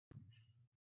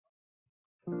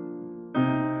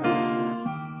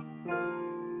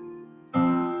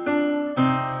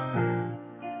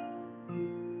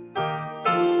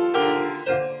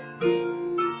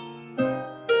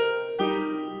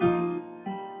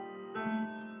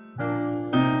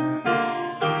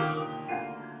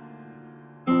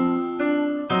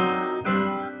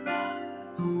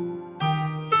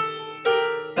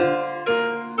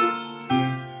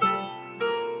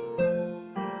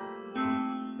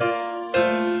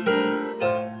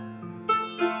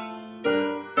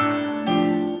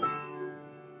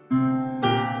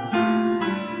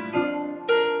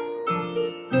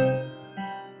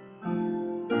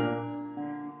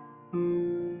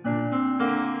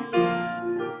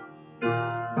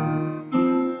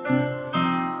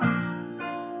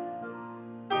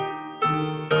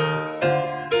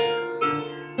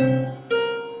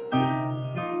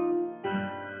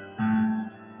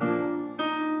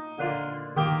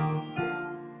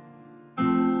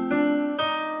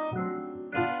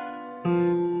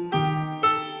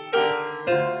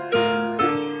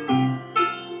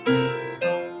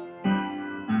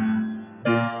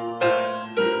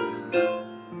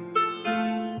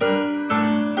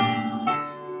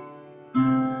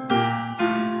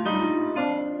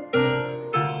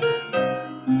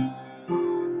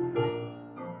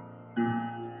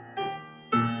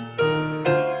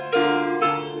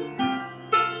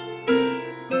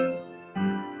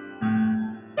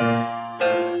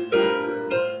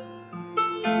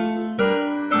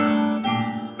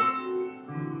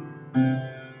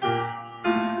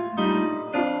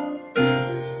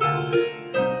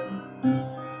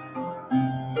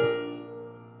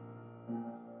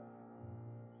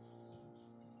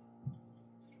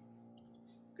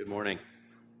Morning.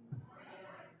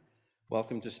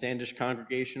 Welcome to Standish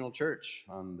Congregational Church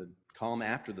on the calm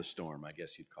after the storm, I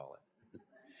guess you'd call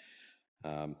it.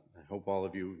 I hope all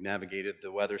of you navigated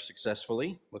the weather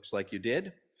successfully. Looks like you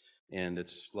did. And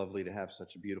it's lovely to have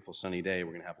such a beautiful sunny day.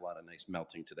 We're going to have a lot of nice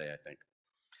melting today, I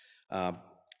think.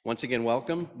 Once again,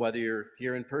 welcome. Whether you're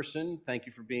here in person, thank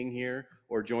you for being here,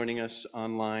 or joining us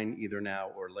online either now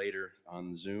or later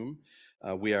on Zoom.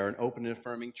 We are an open and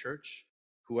affirming church.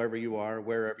 Whoever you are,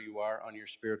 wherever you are on your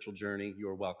spiritual journey, you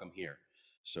are welcome here.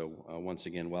 So once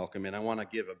again, welcome. And I want to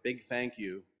give a big thank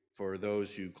you for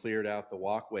those who cleared out the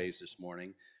walkways this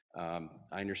morning. I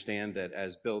understand that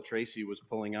as Bill Tracy was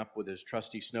pulling up with his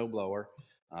trusty snowblower,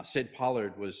 Sid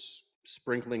Pollard was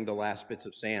sprinkling the last bits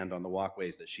of sand on the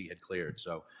walkways that she had cleared.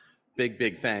 So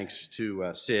big thanks to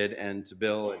Sid and to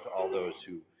Bill and to all those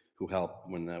who help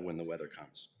when the weather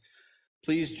comes.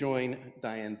 Please join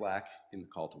Dianne Black in the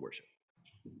call to worship.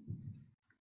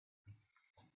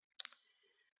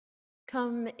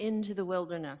 Come into the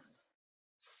wilderness.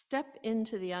 Step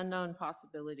into the unknown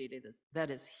possibility that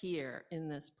is here in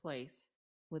this place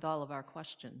with all of our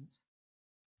questions.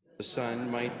 The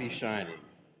sun might be shining,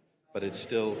 but it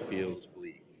still feels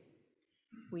bleak.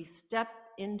 We step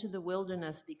into the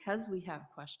wilderness because we have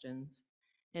questions,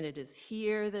 and it is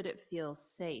here that it feels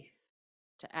safe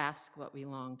to ask what we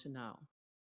long to know.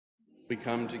 We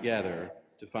come together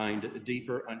to find a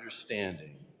deeper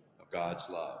understanding of God's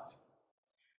love.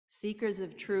 Seekers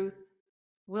of truth,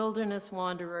 wilderness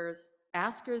wanderers,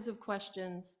 askers of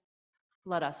questions,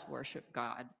 let us worship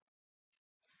God.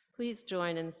 Please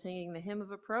join in singing the hymn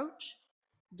of approach.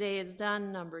 Day is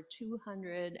done, number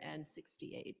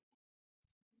 268.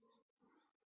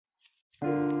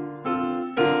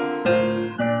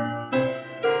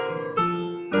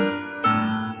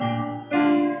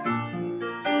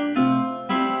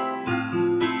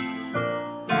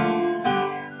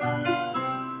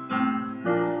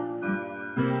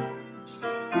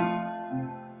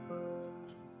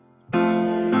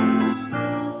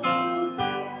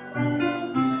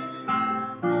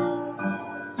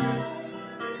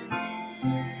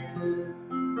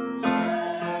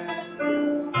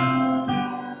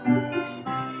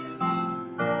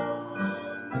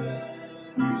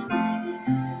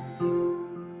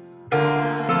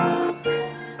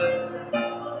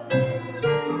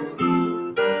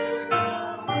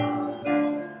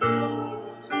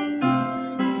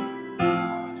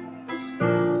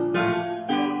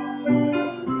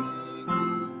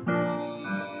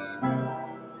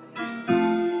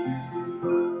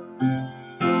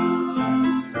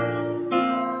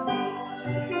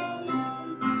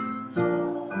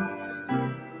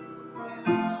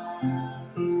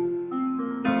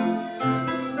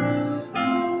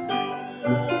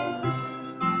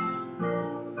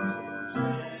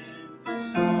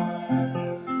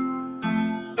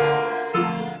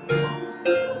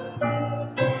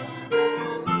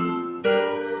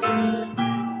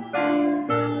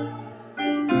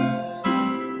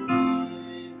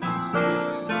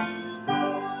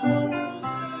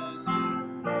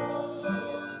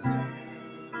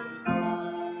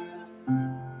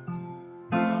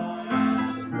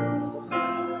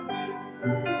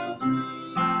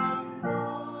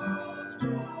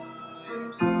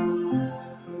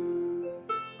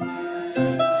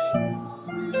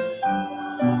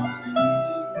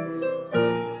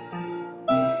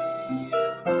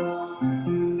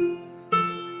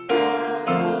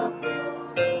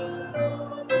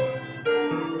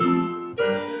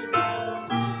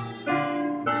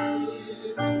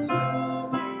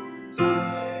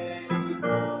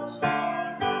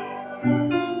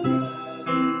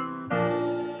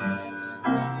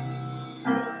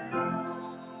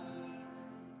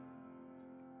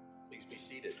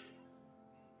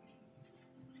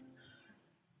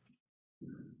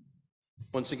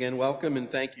 Once again, welcome and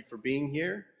thank you for being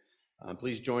here.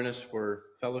 Please join us for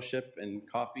fellowship and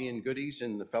coffee and goodies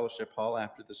in the fellowship hall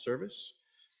after the service.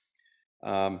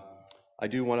 I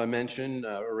do want to mention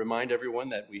or remind everyone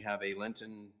that we have a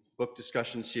Lenten book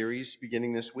discussion series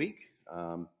beginning this week.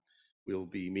 We'll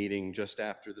be meeting just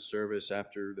after the service,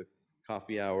 after the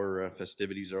coffee hour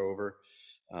festivities are over,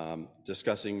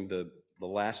 discussing the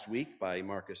last week by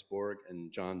Marcus Borg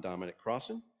and John Dominic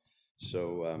Crossan.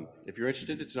 So if you're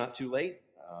interested, it's not too late,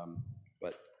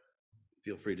 but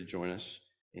feel free to join us,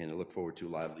 and I look forward to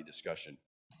a lively discussion.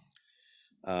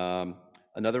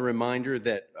 Another reminder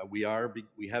that we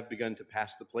have begun to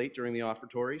pass the plate during the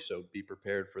offertory, so be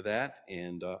prepared for that,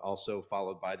 and also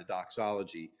followed by the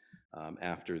doxology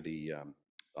after the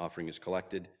offering is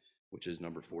collected, which is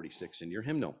number 46 in your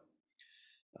hymnal.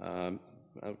 I'll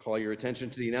call your attention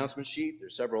to the announcement sheet.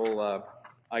 There's several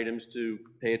items to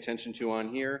pay attention to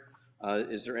on here.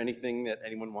 Is there anything that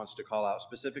anyone wants to call out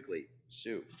specifically?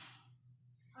 Sue?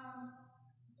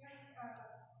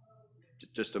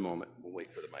 Just a moment. We'll wait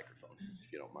for the microphone,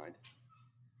 if you don't mind.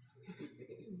 Grace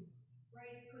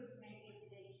couldn't make it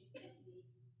today. She sent me.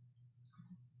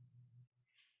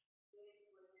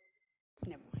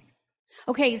 Never mind.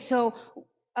 Okay, so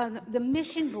the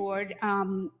mission board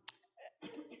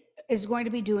is going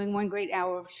to be doing 1 great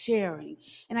hour of sharing.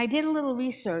 And I did a little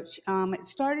research. It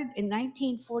started in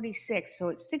 1946, so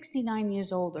it's 69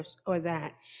 years old or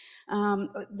that.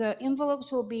 The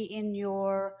envelopes will be in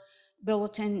your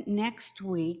bulletin next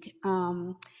week,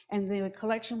 and the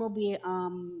collection will be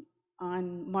on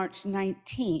March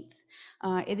 19th.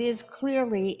 It is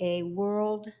clearly a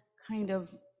world kind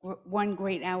of 1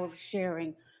 great hour of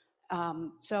sharing.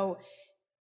 So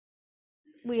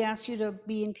we ask you to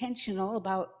be intentional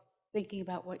about thinking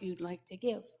about what you'd like to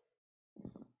give.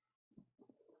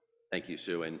 Thank you,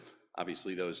 Sue. And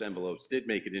obviously those envelopes did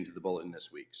make it into the bulletin this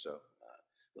week, so a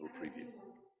little preview.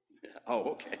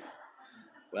 Oh, okay.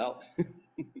 Well,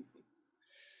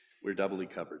 we're doubly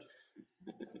covered.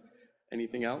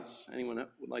 Anything else anyone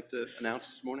would like to announce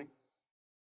this morning?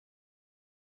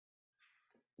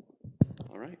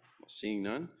 All right, well, seeing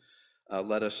none,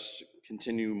 let us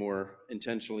continue more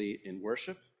intentionally in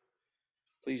worship.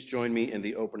 Please join me in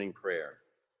the opening prayer.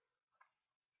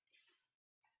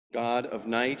 God of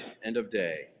night and of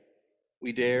day,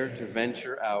 we dare to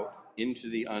venture out into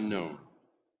the unknown,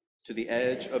 to the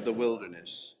edge of the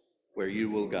wilderness where you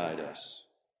will guide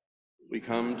us. We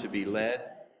come to be led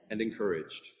and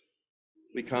encouraged.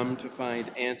 We come to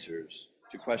find answers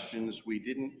to questions we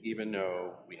didn't even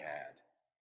know we had.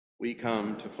 We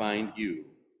come to find you,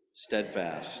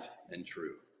 steadfast and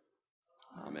true.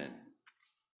 Amen.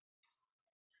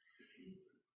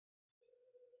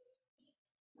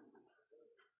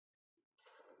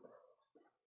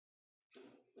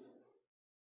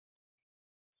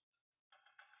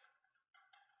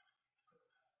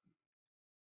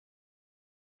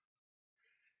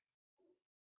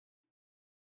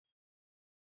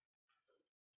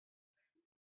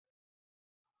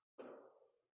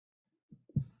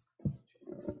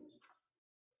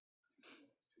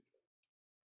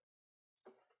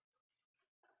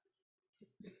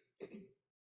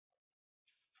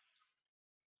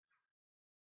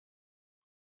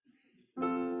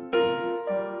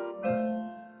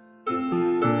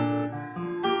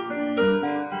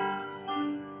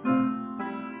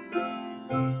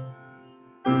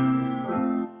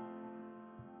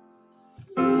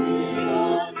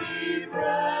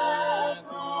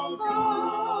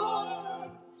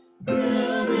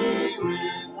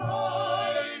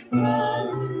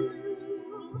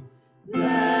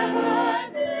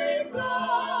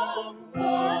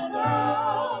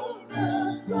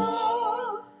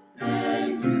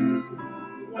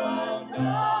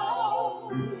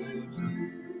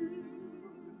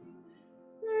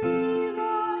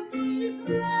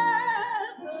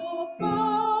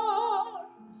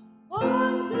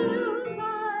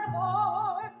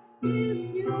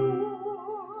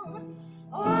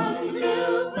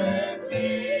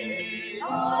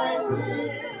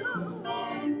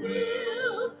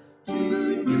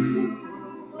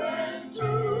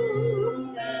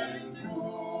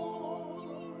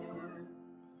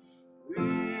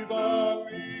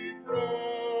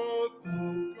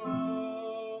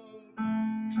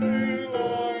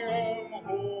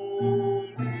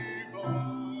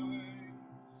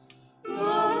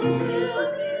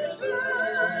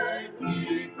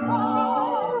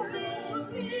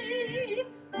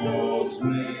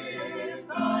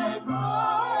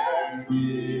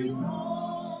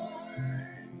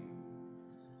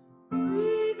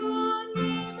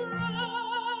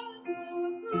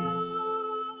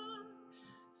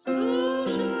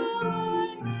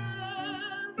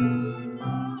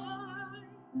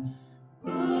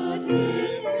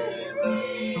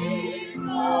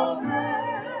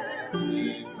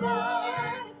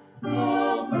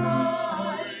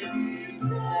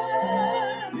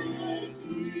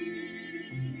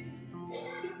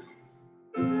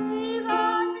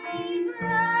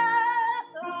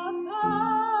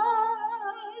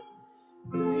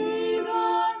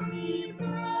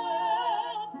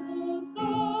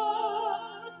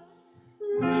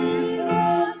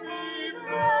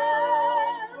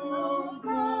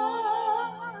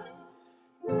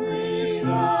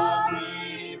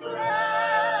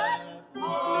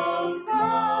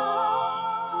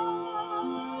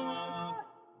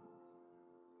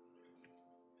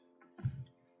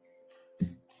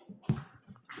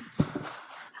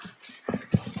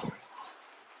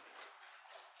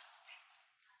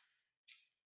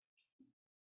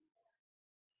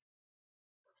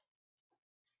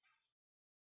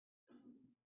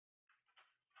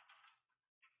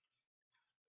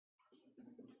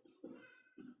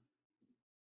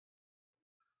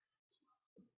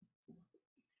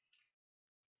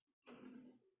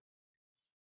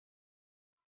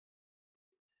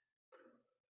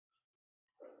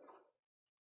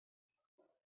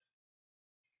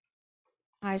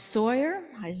 Hi, Sawyer.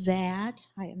 Hi, Zad.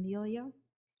 Hi, Amelia.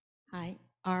 Hi,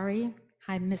 Ari.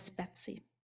 Hi, Miss Betsy.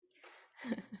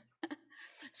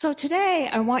 So today,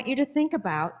 I want you to think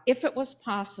about, if it was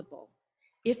possible,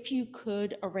 if you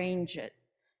could arrange it,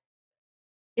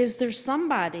 is there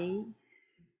somebody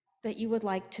that you would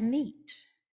like to meet?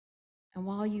 And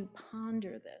while you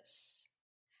ponder this,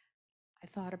 I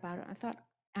thought about it. I thought,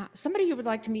 somebody you would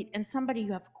like to meet and somebody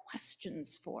you have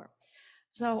questions for.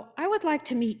 So I would like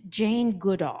to meet Jane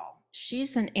Goodall.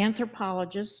 She's an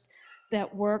anthropologist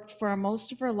that worked for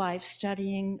most of her life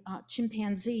studying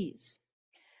chimpanzees.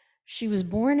 She was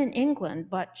born in England,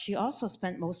 but she also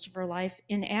spent most of her life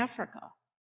in Africa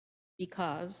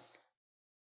because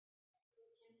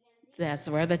that's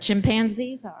where the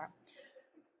chimpanzees are.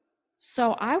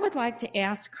 So I would like to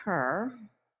ask her,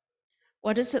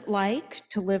 what is it like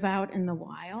to live out in the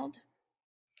wild?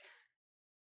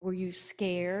 Were you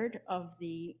scared of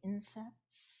the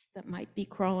insects that might be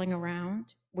crawling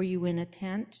around? Were you in a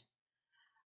tent?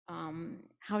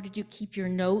 How did you keep your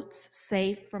notes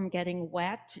safe from getting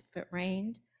wet if it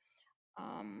rained?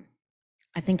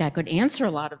 I think I could answer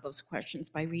a lot of those questions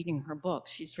by reading her book.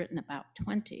 She's written about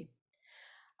 20.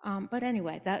 But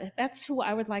anyway, that's who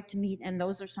I would like to meet, and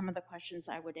those are some of the questions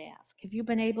I would ask. Have you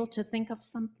been able to think of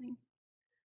something?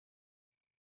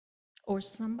 Or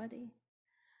somebody?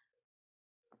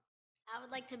 I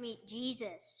would like to meet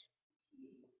Jesus.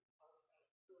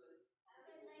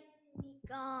 Meet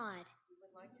God. You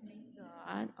would like to meet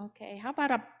God. Okay, how about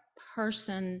a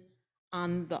person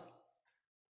on the...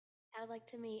 I would like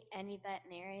to meet any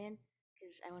veterinarian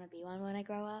because I want to be one when I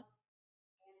grow up.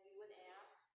 And we would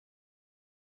ask?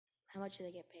 How much do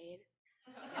they get paid?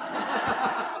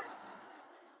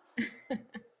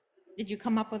 Did you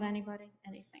come up with anybody?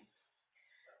 Anything?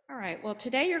 All right, well,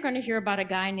 today you're going to hear about a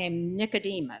guy named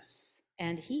Nicodemus,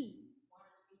 and he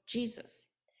wanted to meet Jesus.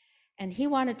 And he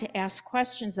wanted to ask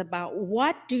questions about,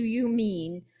 what do you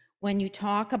mean when you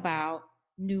talk about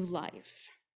new life?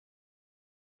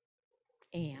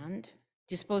 And do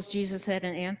you suppose Jesus had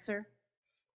an answer?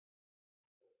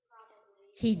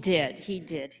 He did.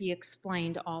 He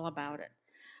explained all about it.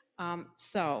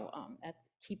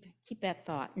 Keep that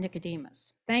thought,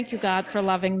 Nicodemus. Thank you, God, for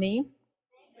loving me.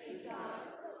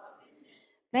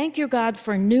 Thank you, God,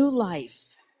 for new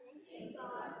life.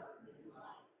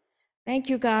 Thank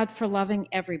you, God, for loving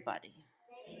everybody.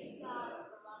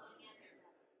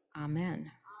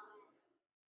 Amen.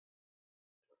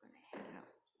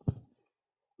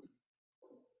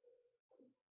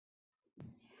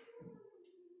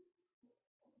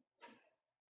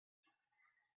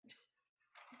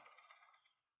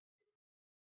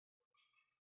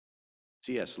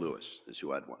 C.S. Lewis is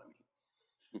who I'd want to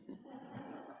meet.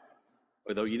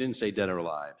 Although you didn't say dead or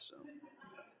alive, so.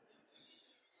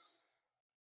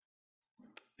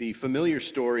 The familiar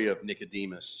story of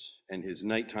Nicodemus and his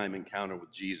nighttime encounter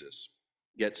with Jesus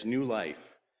gets new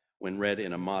life when read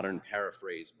in a modern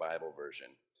paraphrased Bible version.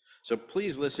 So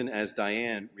please listen as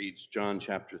Dianne reads John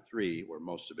chapter 3, or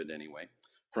most of it anyway,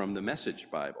 from the Message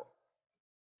Bible.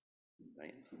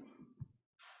 Dianne.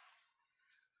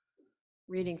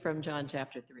 Reading from John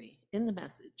chapter 3, in the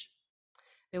Message.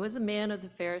 There was a man of the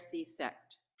Pharisee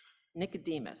sect,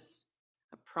 Nicodemus,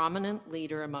 a prominent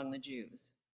leader among the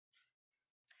Jews.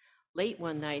 Late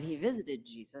one night, he visited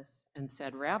Jesus and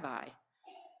said, "Rabbi,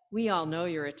 we all know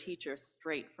you're a teacher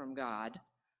straight from God.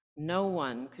 No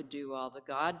one could do all the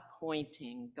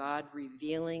God-pointing,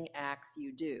 God-revealing acts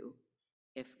you do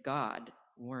if God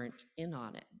weren't in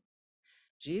on it."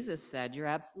 Jesus said, "You're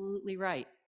absolutely right.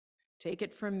 Take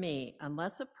it from me,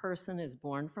 unless a person is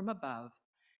born from above,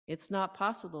 it's not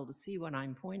possible to see what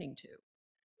I'm pointing to,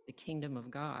 the kingdom of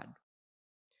God."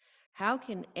 "How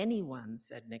can anyone,"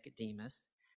 said Nicodemus,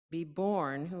 "be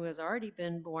born who has already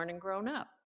been born and grown up?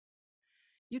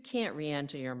 You can't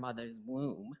re-enter your mother's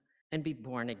womb and be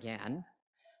born again.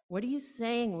 What are you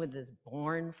saying with this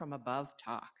born from above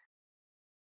talk?"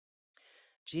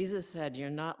 Jesus said, "You're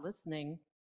not listening.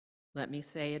 Let me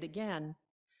say it again.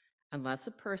 Unless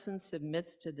a person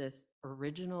submits to this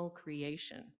original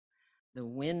creation, the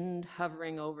wind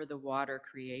hovering over the water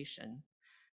creation,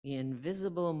 the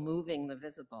invisible moving the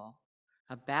visible,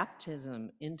 a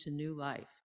baptism into new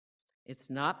life, it's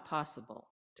not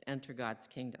possible to enter God's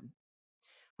kingdom.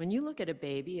 When you look at a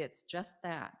baby, it's just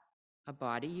that, a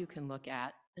body you can look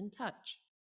at and touch.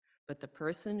 But the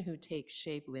person who takes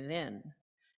shape within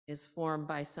is formed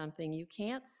by something you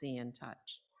can't see and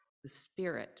touch, the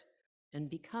spirit, and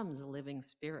becomes a living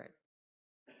spirit.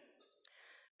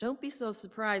 Don't be so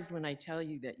surprised when I tell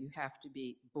you that you have to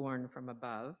be born from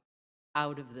above,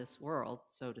 out of this world,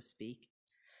 so to speak.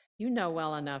 You know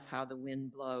well enough how the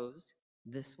wind blows.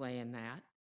 this way and that.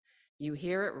 You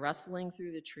hear it rustling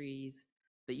through the trees,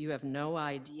 but you have no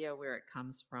idea where it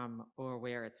comes from or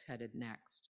where it's headed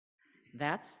next.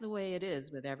 That's the way it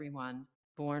is with everyone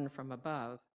born from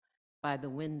above by the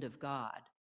wind of God,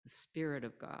 the Spirit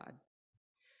of God.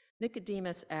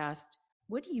 Nicodemus asked,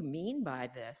 "What do you mean by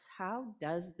this? How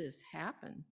does this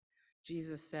happen?"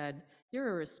 Jesus said, "You're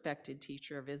a respected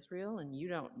teacher of Israel and you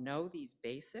don't know these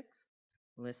basics?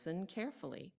 Listen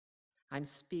carefully. I'm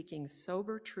speaking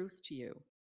sober truth to you.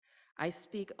 I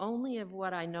speak only of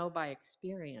what I know by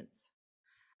experience.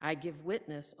 I give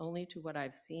witness only to what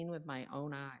I've seen with my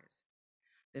own eyes.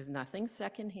 There's nothing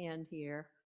secondhand here,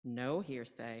 no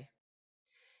hearsay.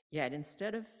 Yet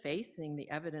instead of facing the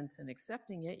evidence and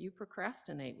accepting it, you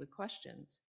procrastinate with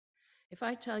questions. If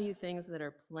I tell you things that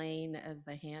are plain as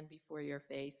the hand before your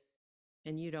face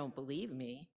and you don't believe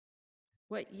me,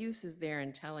 what use is there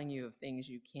in telling you of things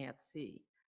you can't see,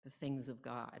 the things of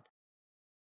God?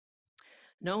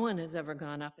 No one has ever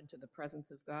gone up into the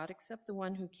presence of God except the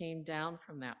one who came down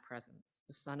from that presence,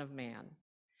 the Son of Man.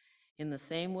 In the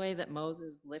same way that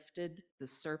Moses lifted the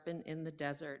serpent in the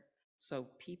desert so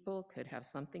people could have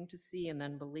something to see and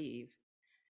then believe,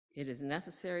 it is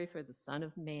necessary for the Son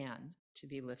of Man to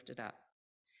be lifted up.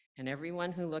 And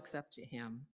everyone who looks up to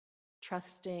him,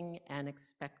 trusting and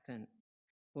expectant,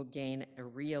 will gain a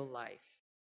real life,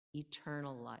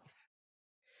 eternal life.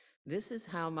 This is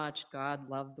how much God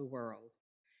loved the world.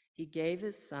 He gave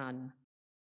his Son,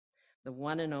 the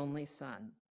one and only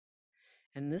Son.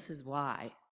 And this is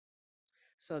why,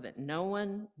 so that no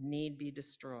one need be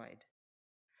destroyed.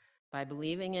 By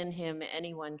believing in him,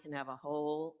 anyone can have a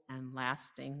whole and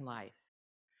lasting life.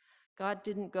 God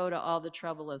didn't go to all the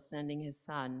trouble of sending his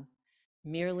Son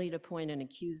merely to point an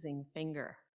accusing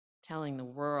finger, telling the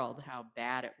world how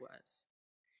bad it was.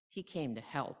 He came to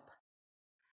help,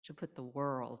 to put the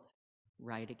world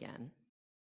right again.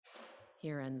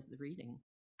 Here ends the reading.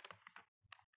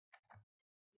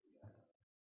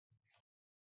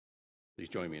 Please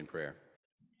join me in prayer.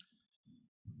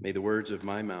 May the words of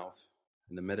my mouth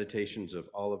and the meditations of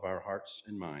all of our hearts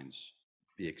and minds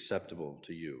be acceptable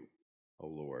to you, O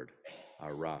Lord,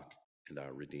 our rock and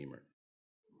our Redeemer.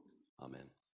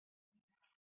 Amen.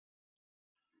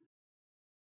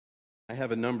 I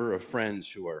have a number of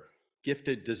friends who are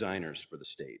gifted designers for the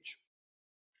stage.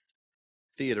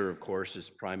 Theater, of course, is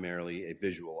primarily a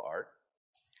visual art,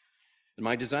 and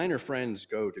my designer friends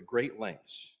go to great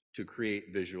lengths to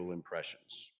create visual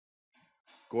impressions.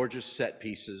 Gorgeous set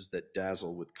pieces that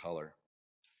dazzle with color,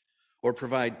 or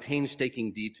provide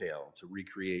painstaking detail to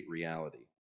recreate reality,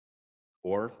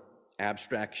 or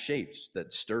abstract shapes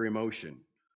that stir emotion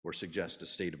or suggest a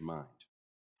state of mind.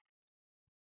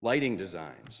 Lighting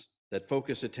designs that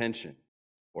focus attention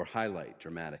or highlight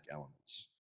dramatic elements.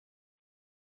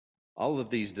 All of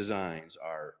these designs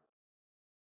are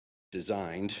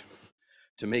designed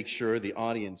to make sure the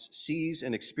audience sees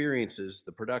and experiences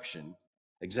the production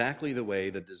exactly the way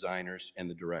the designers and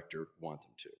the director want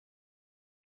them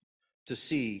to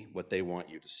see what they want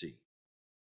you to see.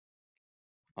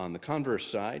 On the converse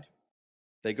side,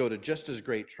 they go to just as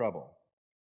great trouble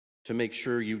to make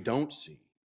sure you don't see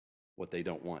what they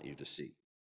don't want you to see.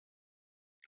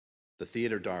 The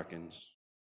theater darkens,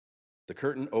 the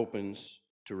curtain opens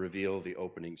to reveal the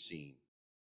opening scene,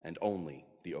 and only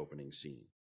the opening scene.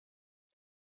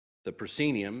 The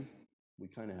proscenium, we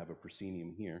kind of have a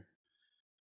proscenium here,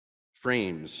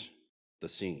 frames the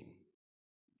scene.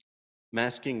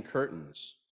 Masking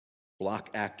curtains block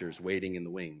actors waiting in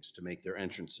the wings to make their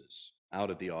entrances out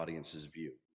of the audience's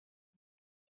view.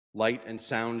 Light and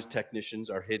sound technicians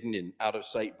are hidden in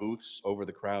out-of-sight booths over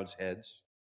the crowd's heads.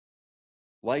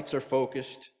 Lights are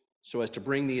focused so as to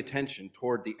bring the attention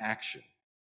toward the action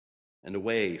and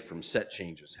away from set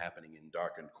changes happening in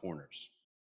darkened corners.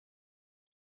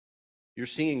 You're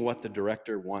seeing what the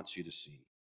director wants you to see,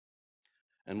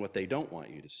 and what they don't want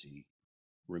you to see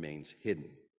remains hidden.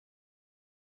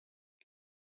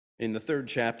 In the 3rd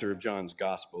chapter of John's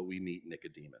Gospel, we meet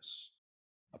Nicodemus,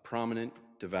 a prominent,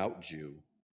 devout Jew,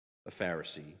 a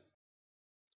Pharisee,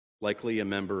 likely a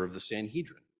member of the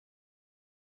Sanhedrin.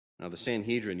 Now, the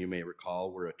Sanhedrin, you may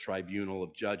recall, were a tribunal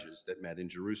of judges that met in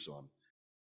Jerusalem.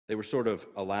 They were sort of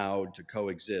allowed to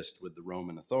coexist with the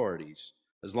Roman authorities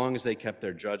as long as they kept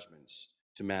their judgments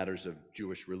to matters of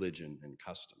Jewish religion and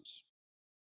customs.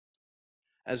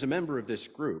 As a member of this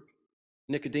group,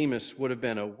 Nicodemus would have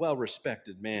been a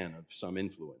well-respected man of some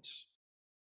influence,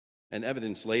 and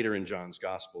evidence later in John's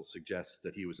Gospel suggests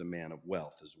that he was a man of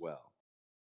wealth as well.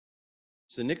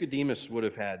 So Nicodemus would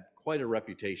have had quite a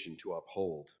reputation to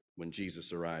uphold when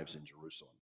Jesus arrives in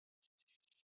Jerusalem.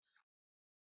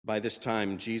 By this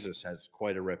time, Jesus has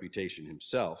quite a reputation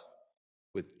himself,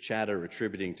 with chatter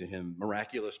attributing to him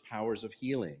miraculous powers of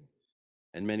healing,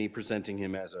 and many presenting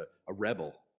him as a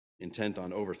rebel intent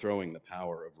on overthrowing the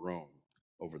power of Rome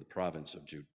over the province of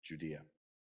Judea.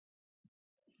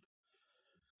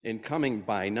 In coming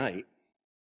by night,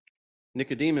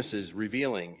 Nicodemus is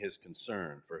revealing his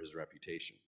concern for his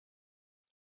reputation.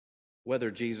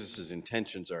 Whether Jesus'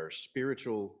 intentions are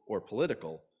spiritual or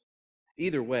political,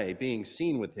 either way, being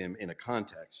seen with him in a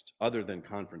context other than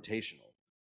confrontational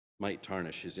might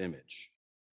tarnish his image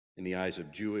in the eyes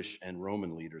of Jewish and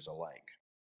Roman leaders alike.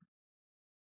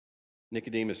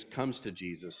 Nicodemus comes to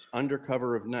Jesus under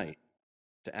cover of night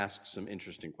to ask some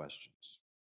interesting questions.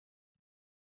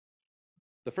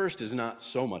 The first is not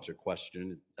so much a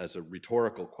question as a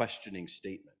rhetorical questioning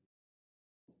statement.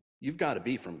 You've got to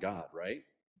be from God, right?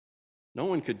 No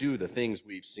one could do the things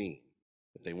we've seen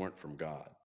if they weren't from God.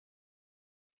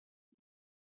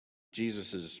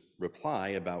 Jesus' reply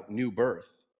about new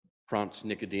birth prompts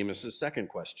Nicodemus' second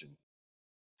question.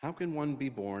 How can one be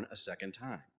born a second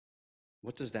time?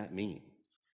 What does that mean?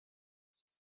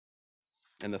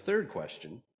 And the third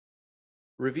question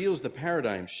reveals the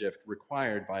paradigm shift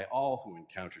required by all who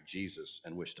encounter Jesus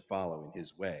and wish to follow in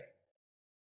his way.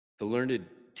 The learned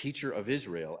teacher of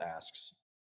Israel asks,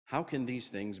 how can these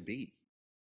things be?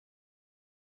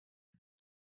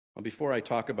 Well, before I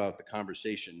talk about the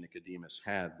conversation Nicodemus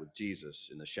had with Jesus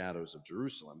in the shadows of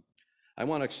Jerusalem, I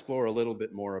want to explore a little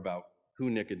bit more about who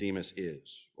Nicodemus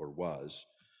is, or was,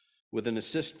 with an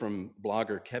assist from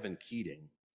blogger Kevin Keating,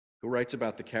 who writes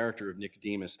about the character of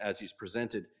Nicodemus as he's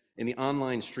presented in the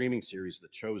online streaming series The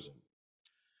Chosen,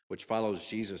 which follows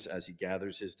Jesus as he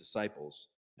gathers his disciples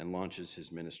and launches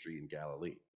his ministry in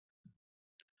Galilee.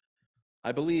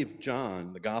 I believe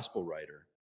John, the gospel writer,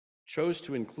 chose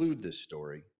to include this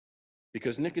story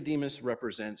because Nicodemus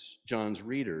represents John's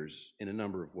readers in a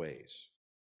number of ways,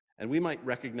 and we might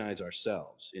recognize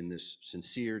ourselves in this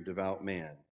sincere, devout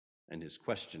man and his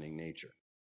questioning nature.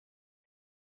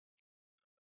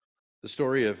 The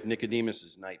story of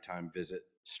Nicodemus' nighttime visit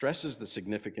stresses the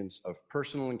significance of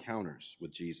personal encounters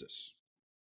with Jesus.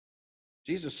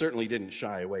 Jesus certainly didn't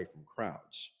shy away from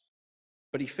crowds,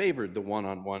 but he favored the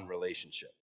one-on-one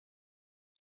relationship.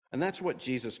 And that's what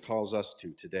Jesus calls us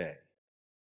to today.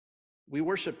 We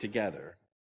worship together.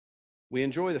 We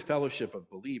enjoy the fellowship of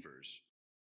believers,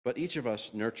 but each of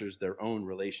us nurtures their own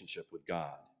relationship with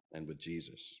God and with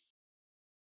Jesus.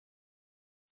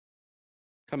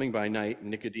 Coming by night,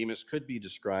 Nicodemus could be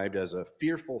described as a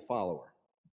fearful follower.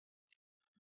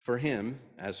 For him,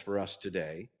 as for us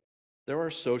today, there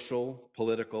are social,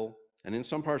 political, and in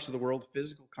some parts of the world,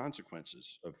 physical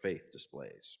consequences of faith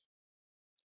displays.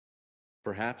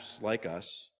 Perhaps, like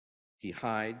us, he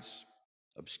hides,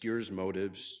 obscures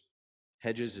motives,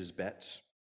 hedges his bets.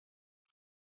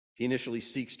 He initially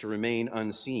seeks to remain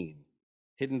unseen,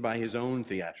 hidden by his own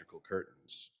theatrical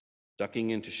curtains,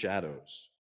 ducking into shadows,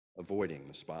 avoiding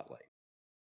the spotlight.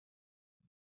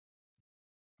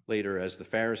 Later, as the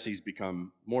Pharisees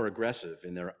become more aggressive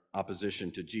in their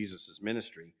opposition to Jesus'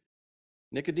 ministry,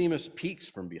 Nicodemus peeks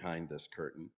from behind this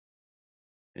curtain.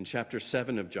 In chapter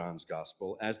 7 of John's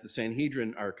Gospel, as the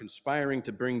Sanhedrin are conspiring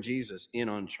to bring Jesus in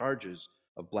on charges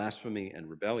of blasphemy and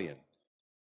rebellion,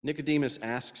 Nicodemus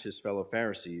asks his fellow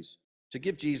Pharisees to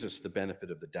give Jesus the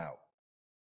benefit of the doubt.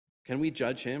 Can we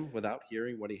judge him without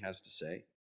hearing what he has to say?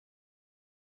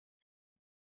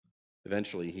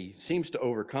 Eventually, he seems to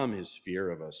overcome his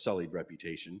fear of a sullied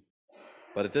reputation,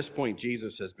 but at this point,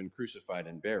 Jesus has been crucified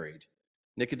and buried.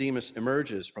 Nicodemus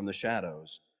emerges from the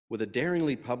shadows with a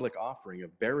daringly public offering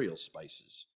of burial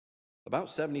spices, about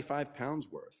 75 pounds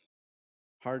worth,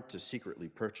 hard to secretly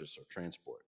purchase or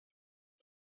transport.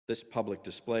 This public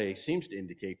display seems to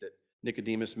indicate that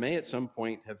Nicodemus may at some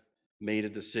point have made a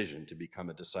decision to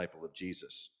become a disciple of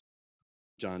Jesus.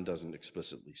 John doesn't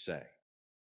explicitly say.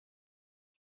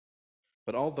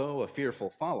 But although a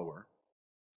fearful follower,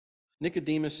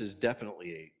 Nicodemus is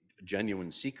definitely a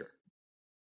genuine seeker.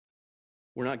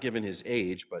 We're not given his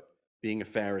age, but being a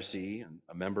Pharisee and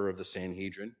a member of the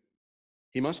Sanhedrin,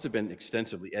 he must have been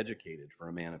extensively educated for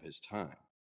a man of his time.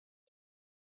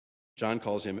 John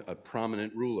calls him a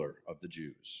prominent ruler of the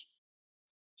Jews.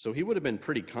 So he would have been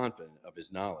pretty confident of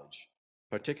his knowledge,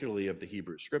 particularly of the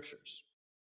Hebrew Scriptures.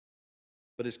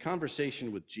 But his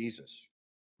conversation with Jesus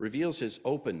reveals his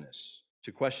openness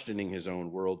to questioning his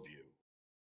own worldview,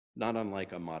 not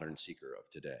unlike a modern seeker of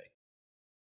today.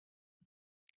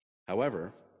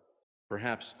 However,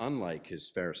 perhaps unlike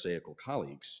his Pharisaical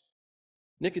colleagues,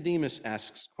 Nicodemus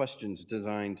asks questions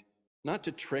designed not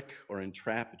to trick or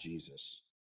entrap Jesus,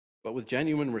 but with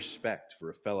genuine respect for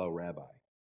a fellow rabbi.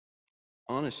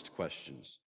 honest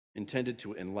questions intended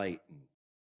to enlighten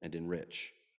and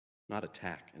enrich, not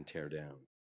attack and tear down.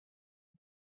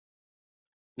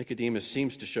 Nicodemus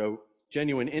seems to show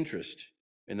genuine interest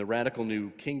in the radical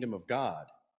new kingdom of God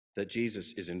that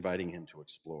Jesus is inviting him to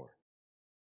explore.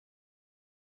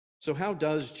 So how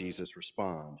does Jesus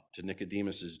respond to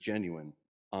Nicodemus's genuine,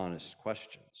 honest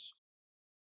questions?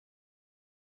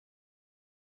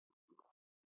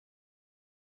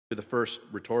 To the first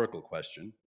rhetorical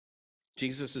question,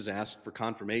 Jesus is asked for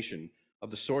confirmation of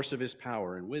the source of his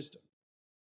power and wisdom.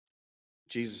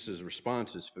 Jesus'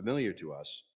 response is familiar to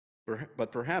us,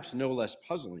 but perhaps no less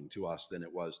puzzling to us than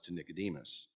it was to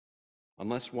Nicodemus.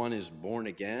 Unless one is born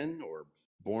again, or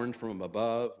born from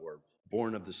above, or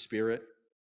born of the Spirit,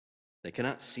 they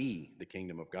cannot see the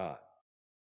kingdom of God.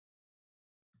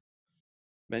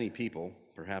 Many people,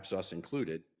 perhaps us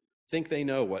included, think they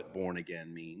know what born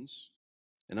again means.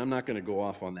 And I'm not going to go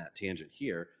off on that tangent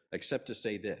here, except to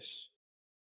say this.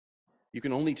 You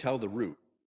can only tell the root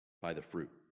by the fruit.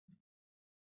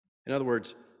 In other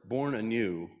words, born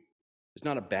anew is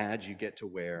not a badge you get to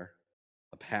wear,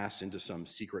 a pass into some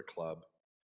secret club.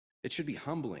 It should be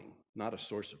humbling, not a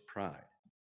source of pride.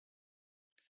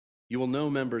 You will know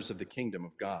members of the kingdom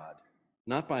of God,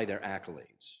 not by their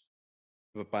accolades,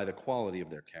 but by the quality of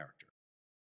their character.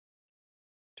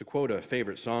 To quote a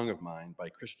favorite song of mine by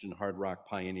Christian hard rock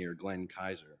pioneer Glenn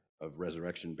Kaiser of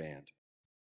Resurrection Band,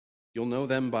 you'll know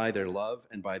them by their love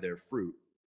and by their fruit,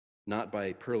 not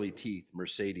by pearly teeth,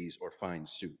 Mercedes, or fine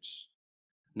suits,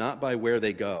 not by where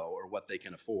they go or what they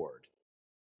can afford,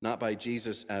 not by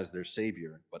Jesus as their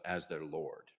Savior, but as their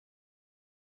Lord.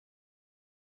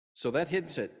 So that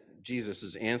hints at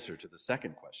Jesus' answer to the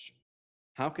second question.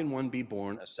 How can one be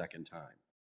born a second time?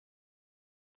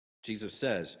 Jesus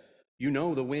says, you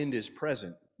know the wind is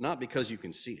present, not because you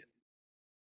can see it,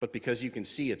 but because you can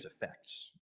see its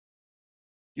effects.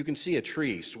 You can see a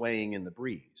tree swaying in the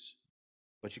breeze,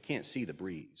 but you can't see the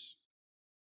breeze.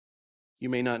 You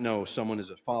may not know someone is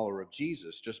a follower of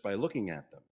Jesus just by looking at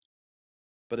them,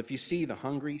 but if you see the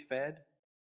hungry fed,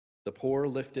 the poor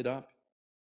lifted up,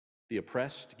 the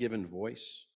oppressed given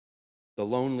voice, the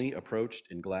lonely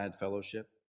approached in glad fellowship,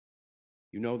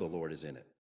 you know the Lord is in it.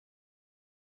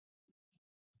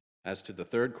 As to the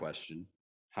third question,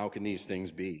 how can these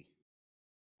things be?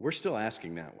 We're still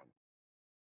asking that one.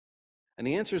 And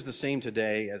the answer is the same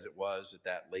today as it was at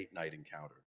that late night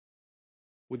encounter.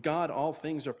 With God, all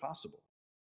things are possible.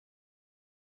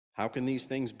 How can these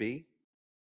things be?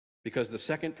 Because the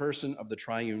second person of the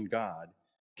triune God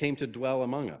came to dwell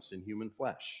among us in human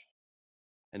flesh.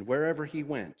 And wherever he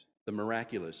went, the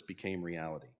miraculous became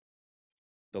reality.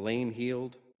 The lame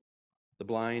healed, the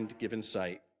blind given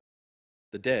sight,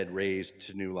 the dead raised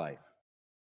to new life,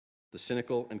 the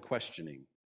cynical and questioning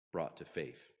brought to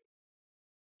faith.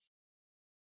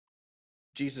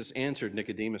 Jesus answered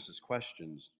Nicodemus's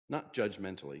questions, not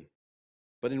judgmentally,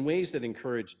 but in ways that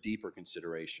encouraged deeper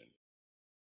consideration,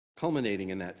 culminating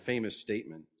in that famous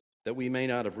statement that we may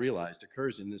not have realized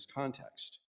occurs in this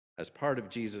context as part of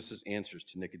Jesus' answers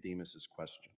to Nicodemus's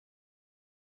question.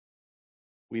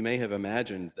 We may have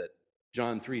imagined that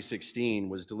John 3:16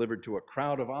 was delivered to a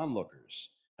crowd of onlookers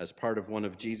as part of one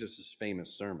of Jesus'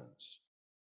 famous sermons.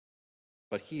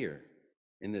 But here,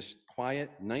 in this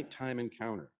quiet nighttime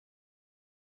encounter,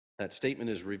 that statement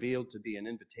is revealed to be an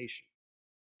invitation.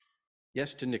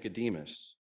 Yes, to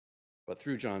Nicodemus, but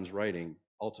through John's writing,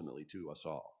 ultimately to us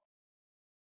all.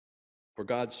 For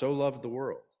God so loved the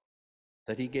world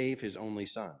that he gave his only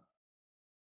Son,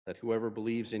 that whoever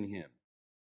believes in him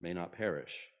may not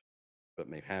perish, but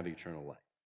may have eternal life.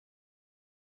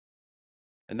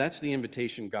 And that's the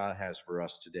invitation God has for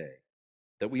us today,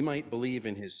 that we might believe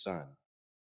in his Son,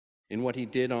 in what he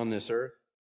did on this earth,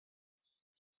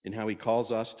 in how he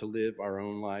calls us to live our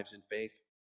own lives in faith,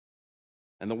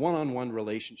 and the one-on-one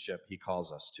relationship he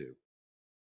calls us to.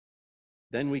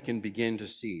 Then we can begin to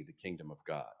see the kingdom of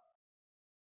God.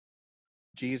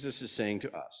 Jesus is saying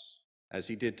to us, as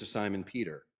he did to Simon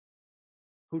Peter,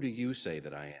 who do you say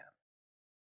that I am?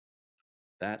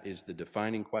 That is the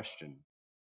defining question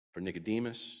for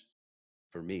Nicodemus,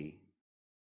 for me,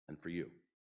 and for you.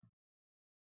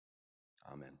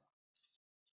 Amen.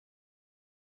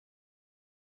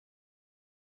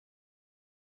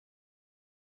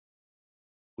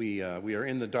 We are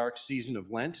in the dark season of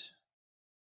Lent,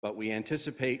 but we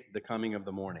anticipate the coming of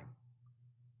the morning.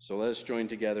 So let us join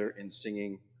together in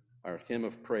singing our hymn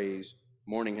of praise,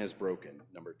 Morning Has Broken,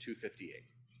 number 258.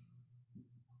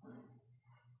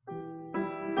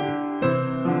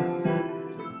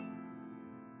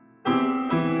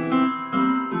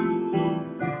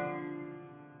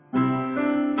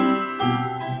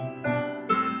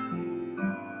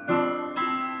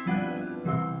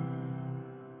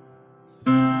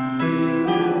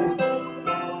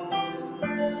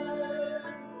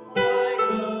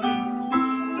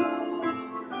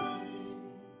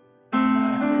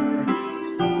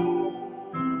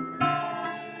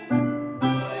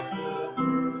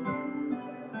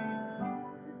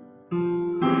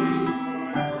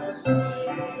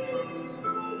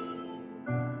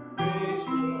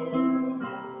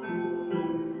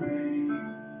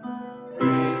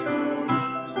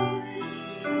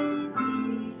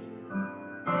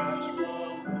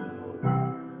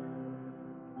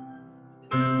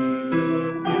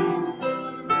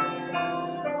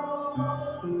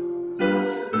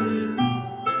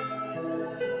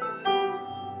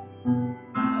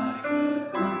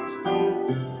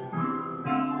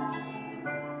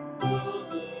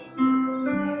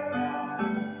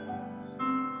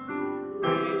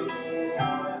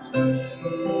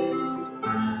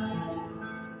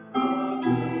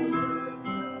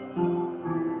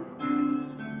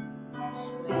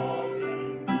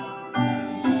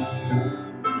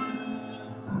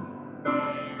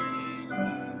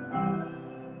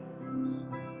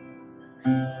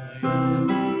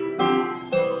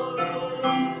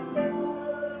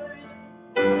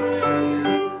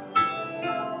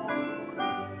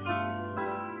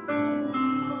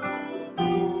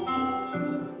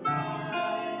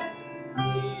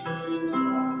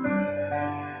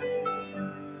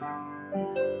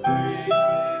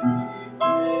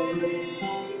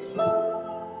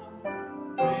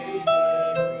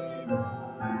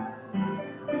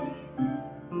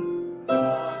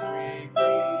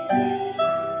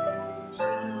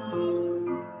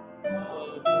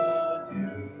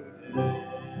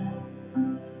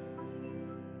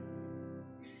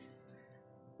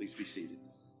 be seated.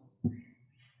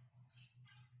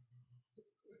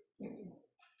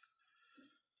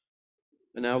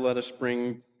 And now let us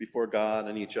bring before God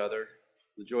and each other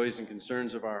the joys and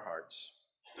concerns of our hearts.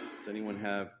 Does anyone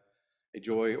have a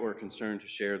joy or concern to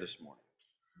share this morning?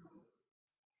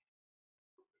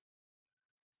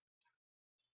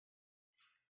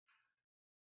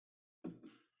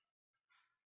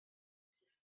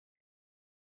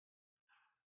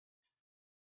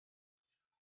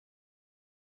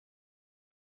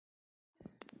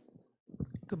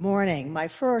 Good morning. My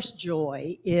first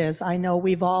joy is I know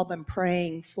we've all been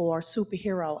praying for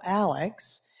superhero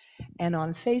Alex, and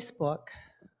on Facebook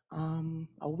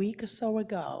a week or so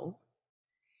ago,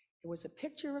 there was a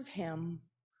picture of him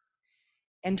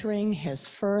entering his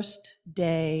first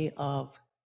day of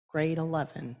grade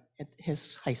 11 at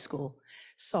his high school.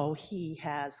 So he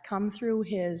has come through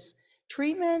his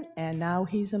treatment, and now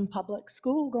he's in public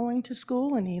school, going to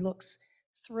school, and he looks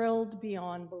thrilled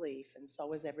beyond belief, and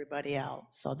so is everybody else.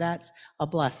 So that's a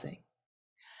blessing.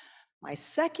 My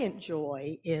second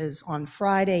joy is on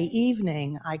Friday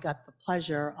evening, I got the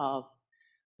pleasure of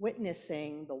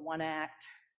witnessing the one-act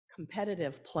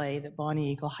competitive play that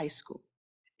Bonnie Eagle High School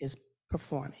is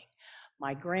performing.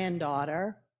 My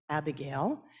granddaughter,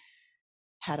 Abigail,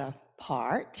 had a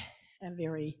part, a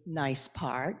very nice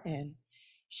part, and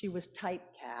she was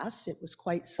typecast. It was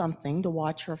quite something to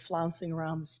watch her flouncing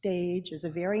around the stage as a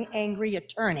very angry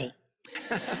attorney.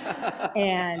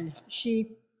 And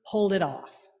she pulled it off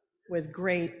with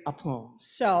great aplomb.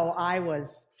 So I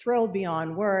was thrilled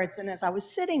beyond words. And as I was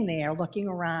sitting there looking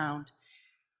around,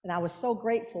 and I was so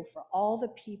grateful for all the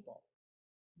people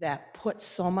that put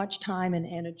so much time and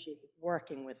energy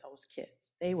working with those kids.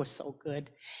 They were so good.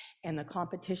 And the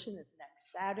competition is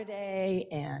next Saturday,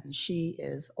 and she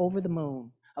is over the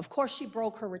moon. Of course, she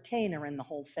broke her retainer in the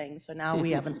whole thing, so now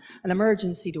we have an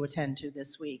emergency to attend to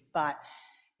this week. But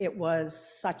it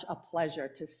was such a pleasure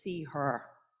to see her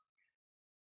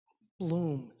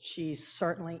bloom. She's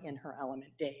certainly in her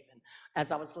element, Dave. And as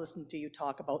I was listening to you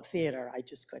talk about theater, I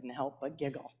just couldn't help but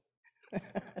giggle.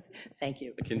 Thank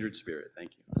you. A kindred spirit.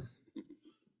 Thank you.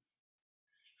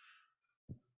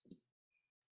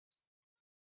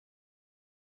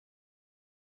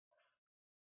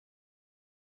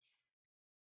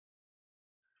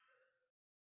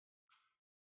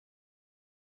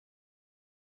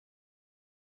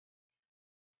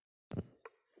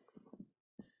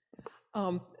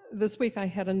 This week I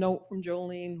had a note from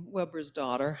Jolene Weber's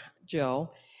daughter,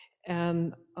 Jill,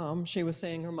 and she was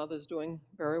saying her mother's doing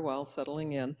very well,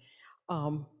 settling in,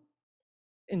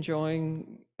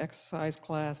 enjoying exercise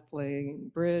class,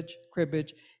 playing bridge,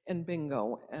 cribbage, and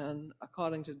bingo. And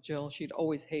according to Jill, she'd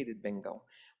always hated bingo.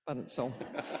 But so,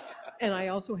 and I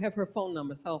also have her phone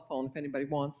number, cell phone, if anybody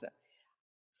wants it.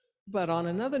 But on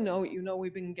another note, you know,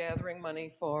 we've been gathering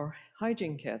money for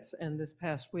hygiene kits, and this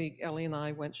past week, Ellie and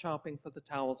I went shopping for the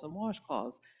towels and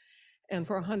washcloths. And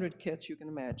for 100 kits, you can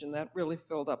imagine, that really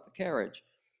filled up the carriage.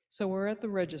 So we're at the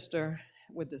register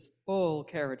with this full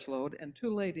carriage load, and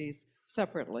two ladies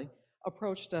separately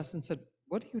approached us and said,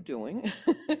 "What are you doing?"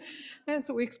 And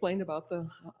so we explained about the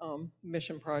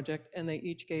mission project, and they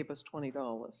each gave us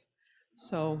 $20.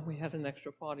 So we had an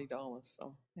extra $40,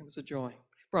 so it was a joy.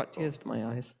 Brought tears to my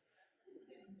eyes.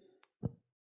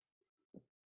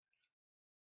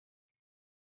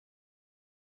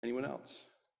 Anyone else?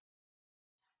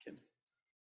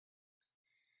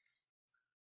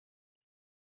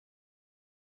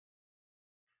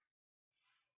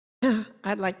 Kim.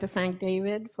 I'd like to thank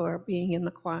David for being in the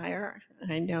choir.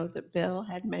 I know that Bill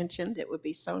had mentioned it would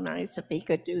be so nice if he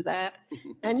could do that,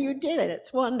 and you did it.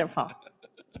 It's wonderful.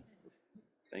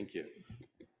 Thank you.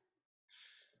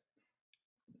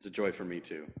 It's a joy for me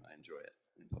too. I enjoy it.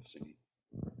 I love singing.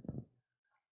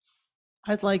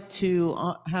 I'd like to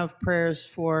have prayers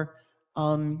for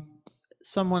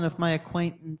someone of my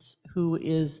acquaintance who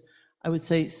is, I would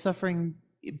say, suffering,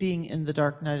 being in the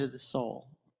dark night of the soul.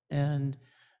 And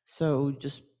so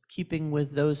just keeping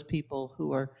with those people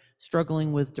who are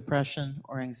struggling with depression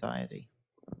or anxiety.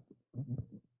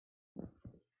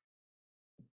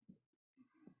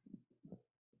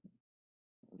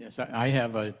 Yes, I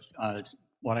have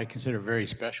what I consider very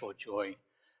special joy.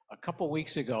 A couple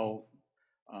weeks ago,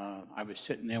 I was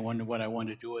sitting there wondering what I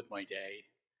wanted to do with my day,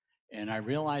 and I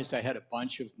realized I had a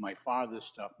bunch of my father's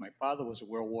stuff. My father was a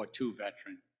World War II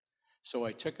veteran, so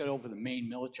I took it over to the Maine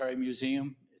Military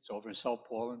Museum. It's over in South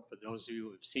Portland. For those of you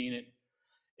who have seen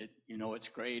it, you know it's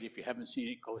great. If you haven't seen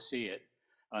it, go see it.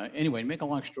 Anyway, to make a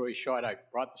long story short, I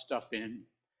brought the stuff in,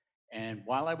 and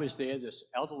while I was there, this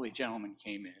elderly gentleman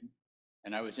came in,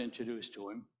 and I was introduced to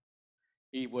him.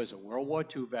 He was a World War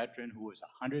II veteran who was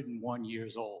 101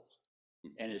 years old.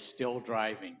 and is still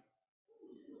driving.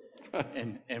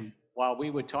 And while we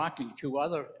were talking, two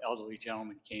other elderly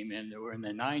gentlemen came in that were in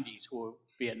their 90s who were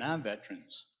Vietnam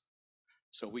veterans.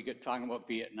 So we got talking about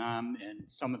Vietnam and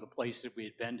some of the places we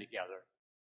had been together.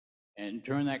 And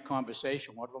during that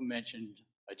conversation, one of them mentioned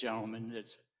a gentleman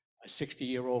that's a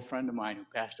 60-year-old friend of mine who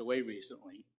passed away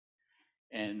recently.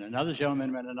 And another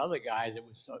gentleman met another guy that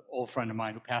was an old friend of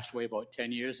mine who passed away about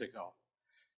 10 years ago.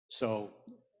 So,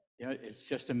 you know, it's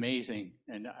just amazing.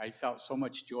 And I felt so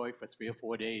much joy for 3 or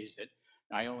 4 days that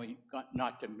I only got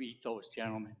not to meet those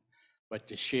gentlemen, but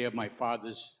to share my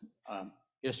father's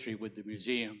history with the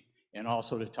museum and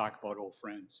also to talk about old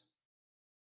friends.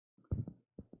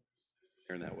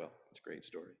 Sharing that well. It's a great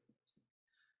story.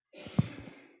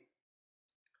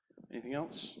 Anything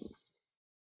else?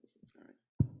 All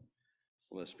right.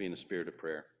 Well, let's be in a spirit of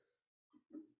prayer.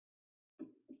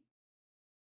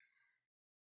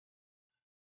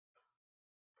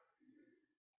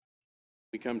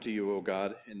 We come to you, O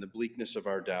God, in the bleakness of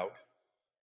our doubt,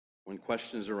 when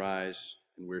questions arise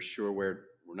and we're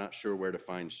not sure where to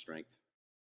find strength.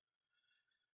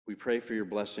 We pray for your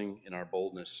blessing in our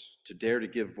boldness to dare to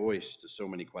give voice to so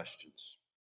many questions.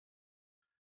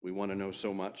 We want to know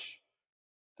so much,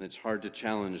 and it's hard to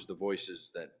challenge the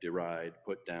voices that deride,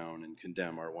 put down, and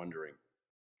condemn our wondering.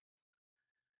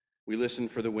 We listen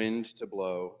for the wind to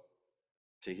blow,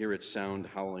 to hear its sound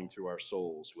howling through our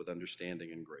souls with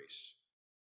understanding and grace.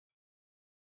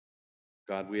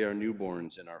 God, we are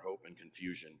newborns in our hope and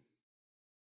confusion.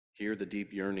 Hear the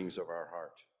deep yearnings of our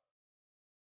heart.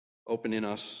 Open in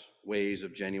us ways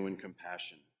of genuine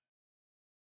compassion.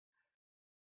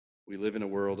 We live in a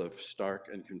world of stark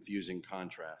and confusing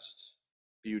contrasts,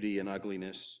 beauty and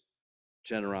ugliness,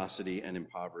 generosity and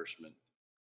impoverishment,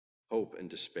 hope and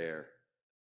despair,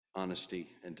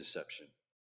 honesty and deception.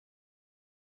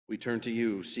 We turn to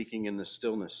you, seeking in the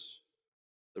stillness,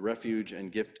 the refuge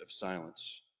and gift of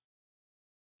silence,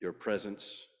 your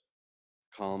presence,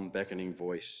 calm, beckoning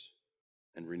voice,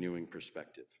 and renewing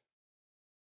perspective.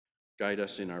 Guide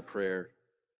us in our prayer,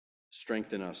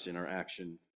 strengthen us in our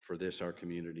action for this, our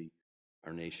community,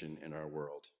 our nation, and our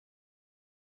world.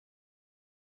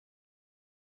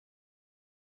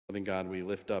 Loving God, we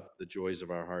lift up the joys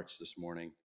of our hearts this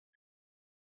morning.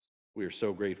 We are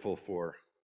so grateful for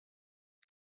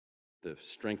the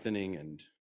strengthening and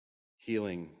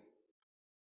healing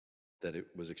that it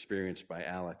was experienced by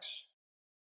Alex,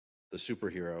 the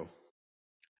superhero,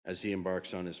 as he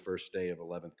embarks on his first day of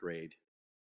 11th grade.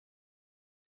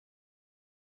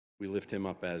 We lift him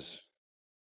up as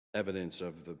evidence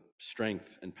of the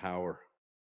strength and power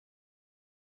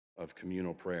of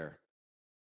communal prayer.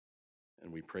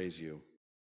 And we praise you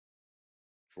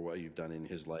for what you've done in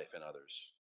his life and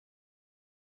others.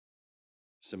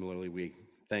 Similarly, we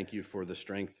thank you for the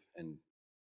strength and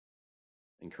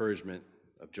encouragement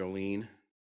of Jolene,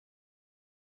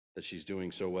 that she's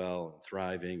doing so well and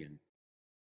thriving and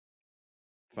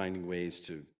finding ways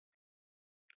to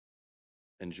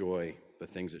enjoy the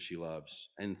things that she loves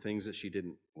and things that she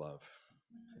didn't love.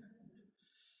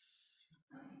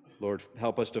 Lord,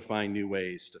 help us to find new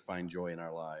ways to find joy in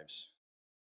our lives.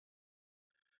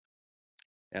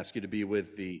 Ask you to be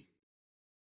with the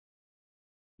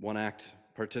One Act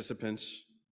participants.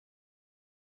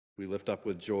 We lift up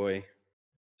with joy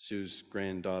Sue's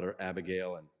granddaughter,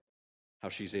 Abigail, and how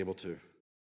she's able to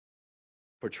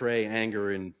portray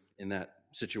anger in that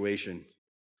situation.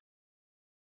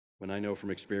 When I know from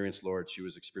experience, Lord, she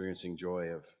was experiencing joy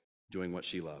of doing what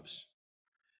she loves.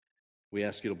 We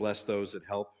ask you to bless those that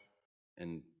help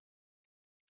and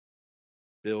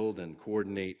build and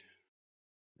coordinate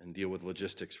and deal with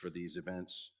logistics for these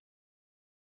events.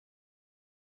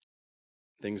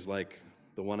 Things like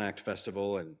the One Act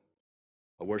Festival and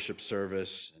a worship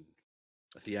service and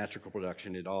a theatrical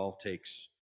production, it all takes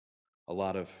a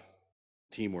lot of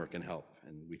teamwork and help.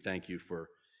 And we thank you for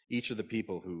each of the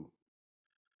people who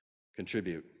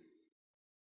contribute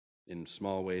in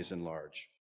small ways and large.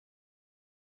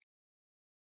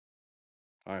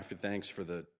 I offer thanks for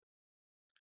the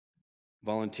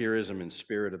volunteerism and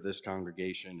spirit of this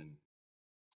congregation and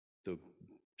the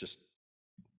just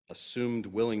assumed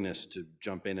willingness to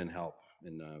jump in and help.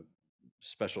 And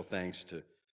special thanks to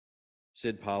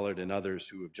Sid Pollard and others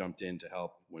who have jumped in to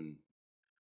help when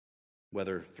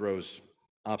weather throws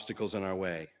obstacles in our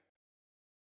way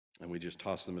and we just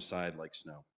toss them aside like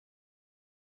snow.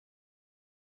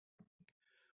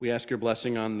 We ask your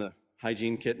blessing on the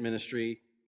hygiene kit ministry.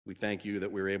 We thank you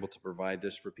that we're able to provide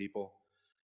this for people,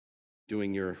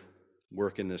 doing your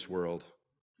work in this world,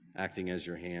 acting as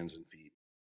your hands and feet.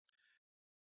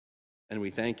 And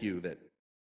we thank you that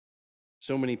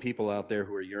So many people out there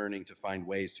who are yearning to find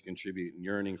ways to contribute and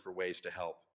yearning for ways to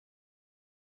help.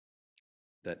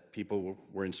 That people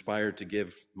were inspired to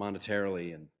give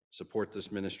monetarily and support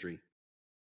this ministry.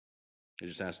 I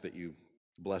just ask that you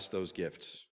bless those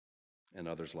gifts and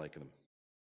others like them.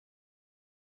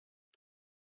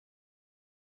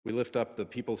 We lift up the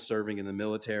people serving in the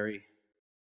military,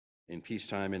 in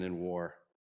peacetime and in war.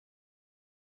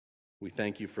 We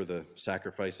thank you for the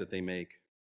sacrifice that they make,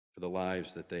 for the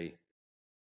lives that they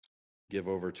give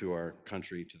over to our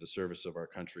country, to the service of our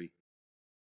country.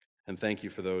 And thank you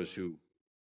for those who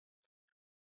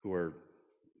are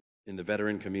in the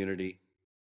veteran community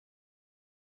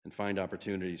and find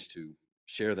opportunities to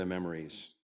share their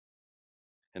memories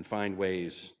and find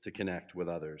ways to connect with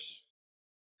others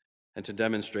and to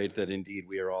demonstrate that indeed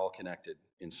we are all connected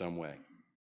in some way.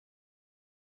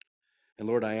 And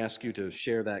Lord, I ask you to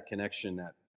share that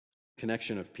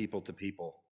connection of people to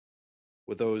people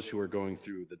with those who are going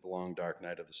through the long, dark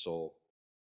night of the soul.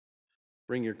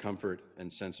 Bring your comfort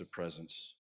and sense of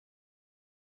presence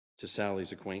to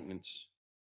Sally's acquaintance,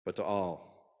 but to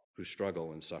all who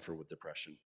struggle and suffer with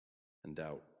depression and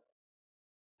doubt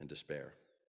and despair.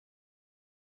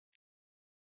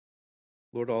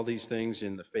 Lord, all these things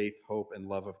in the faith, hope, and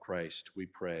love of Christ, we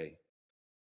pray,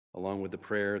 along with the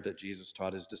prayer that Jesus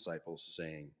taught his disciples,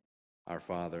 saying, Our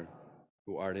Father,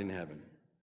 who art in heaven,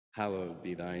 hallowed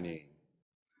be thy name.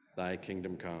 Thy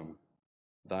kingdom come,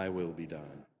 thy will be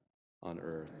done, on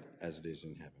earth as it is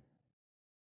in heaven.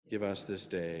 Give us this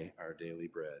day our daily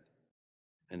bread,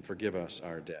 and forgive us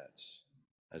our debts,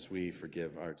 as we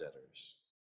forgive our debtors.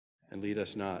 And lead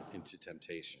us not into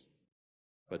temptation,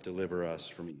 but deliver us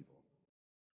from evil.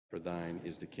 For thine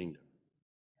is the kingdom,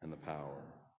 and the power,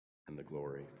 and the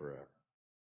glory forever.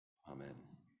 Amen.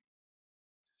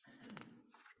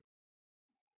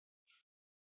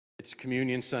 It's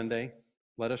Communion Sunday.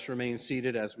 Let us remain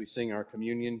seated as we sing our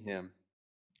communion hymn.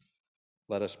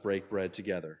 Let us break bread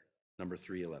together, number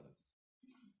 311.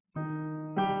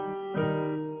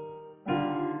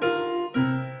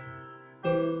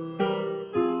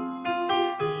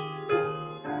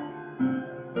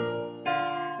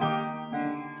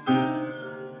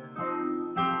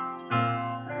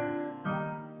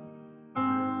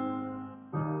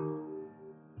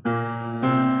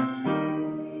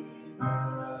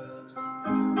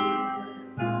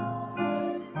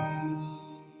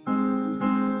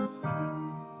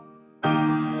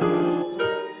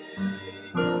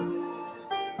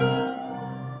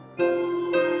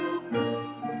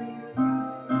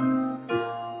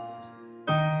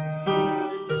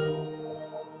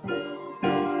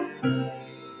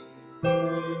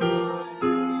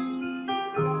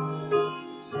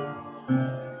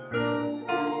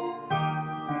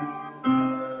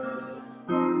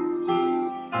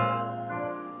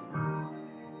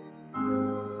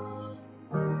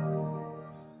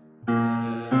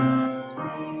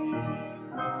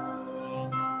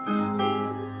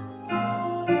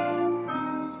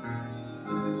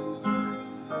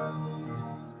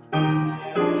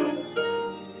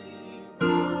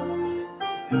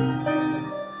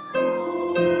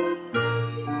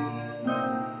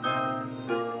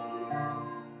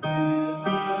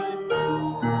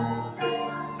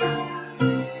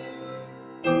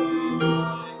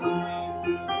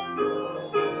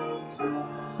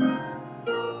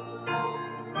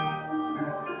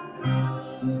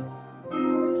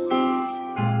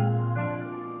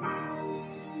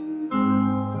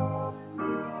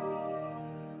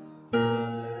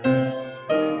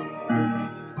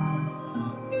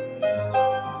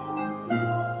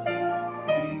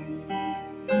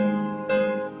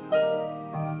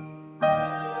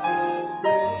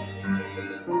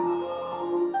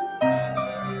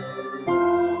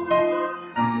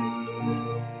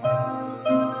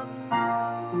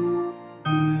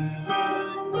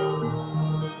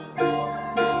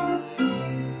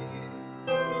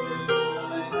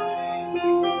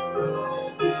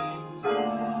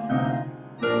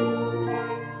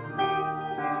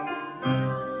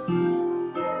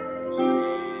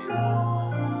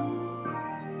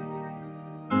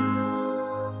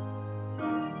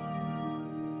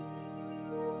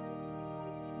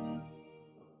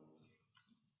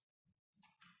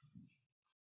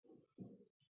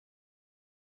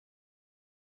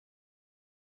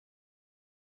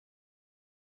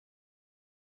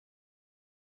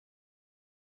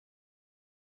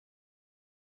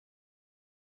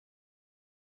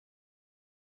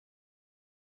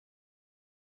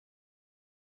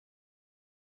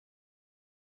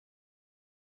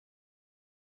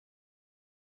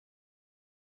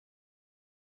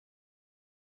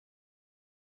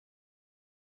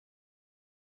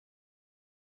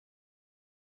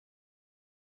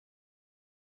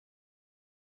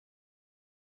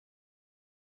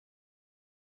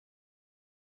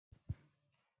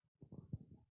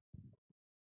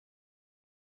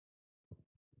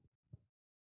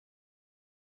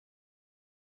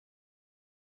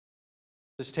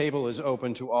 This table is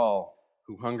open to all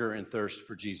who hunger and thirst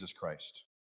for Jesus Christ,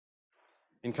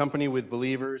 in company with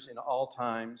believers in all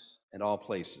times and all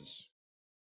places.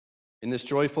 In this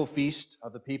joyful feast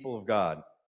of the people of God,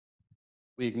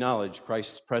 we acknowledge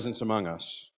Christ's presence among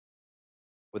us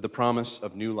with the promise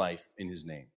of new life in his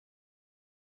name.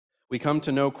 We come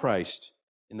to know Christ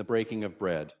in the breaking of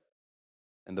bread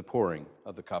and the pouring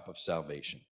of the cup of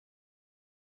salvation.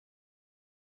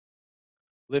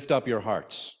 Lift up your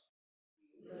hearts.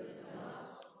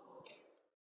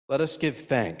 Let us give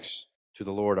thanks to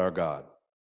the Lord our God.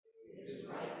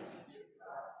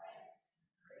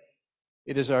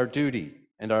 It is our duty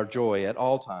and our joy at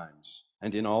all times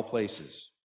and in all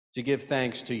places to give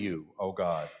thanks to you, O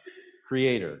God,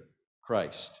 Creator,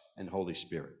 Christ, and Holy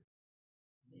Spirit.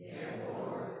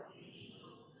 Therefore, the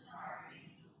angels and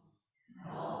archangels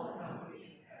and all the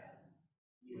company of heaven,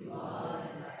 you laud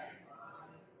and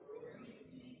magnify,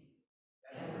 rejoice in me,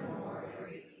 evermore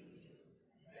praising you,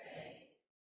 saying,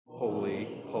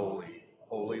 Holy, holy,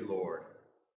 holy Lord,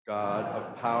 God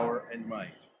of power and might,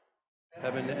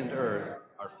 heaven and earth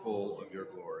are full of your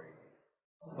glory.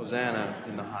 Hosanna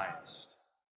in the highest.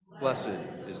 Blessed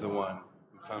is the one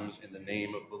who comes in the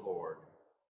name of the Lord.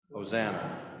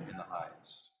 Hosanna in the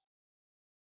highest.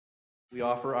 We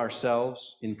offer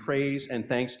ourselves in praise and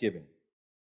thanksgiving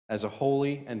as a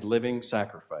holy and living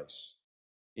sacrifice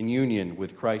in union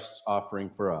with Christ's offering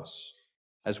for us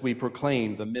as we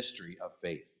proclaim the mystery of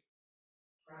faith.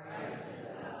 Christ is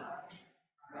alive.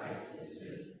 Christ is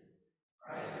risen.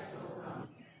 Christ will come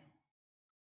again.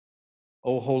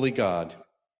 O holy God,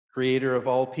 creator of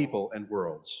all people and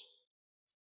worlds,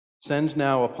 send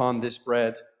now upon this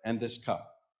bread and this cup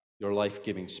your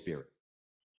life-giving Spirit.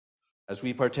 As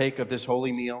we partake of this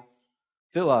holy meal,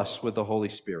 fill us with the Holy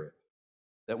Spirit,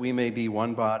 that we may be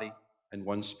one body and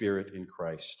one spirit in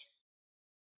Christ.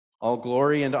 All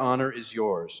glory and honor is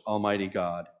yours, Almighty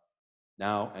God,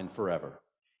 now and forever.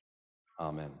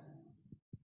 Amen.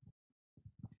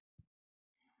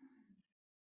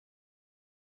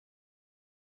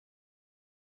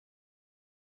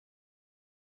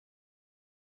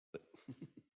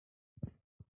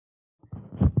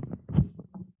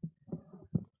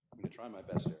 I'm going to try my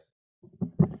best here.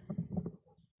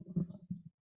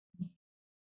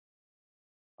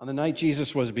 On the night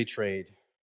Jesus was betrayed,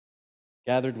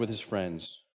 gathered with his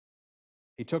friends,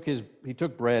 he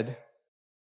took bread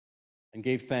and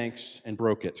gave thanks and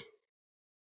broke it.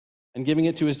 And giving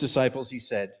it to his disciples, he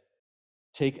said,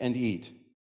 "Take and eat.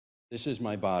 This is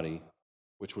my body,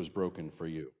 which was broken for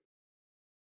you."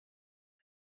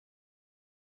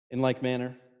 In like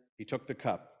manner, he took the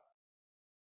cup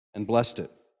and blessed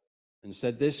it and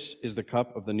said, "This is the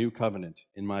cup of the new covenant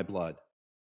in my blood,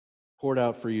 poured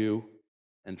out for you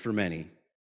and for many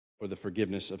for the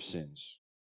forgiveness of sins.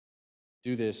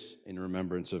 Do this in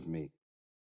remembrance of me."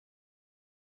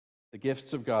 The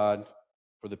gifts of God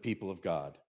for the people of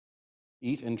God.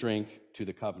 Eat and drink to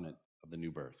the covenant of the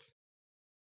new birth.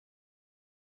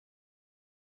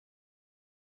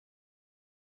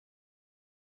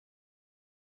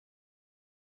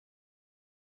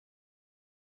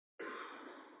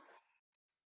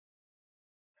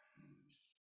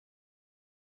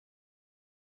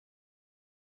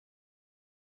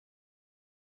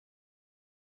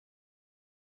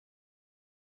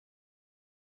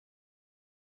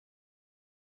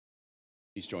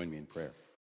 Please join me in prayer.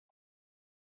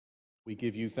 We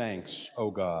give you thanks,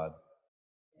 O God,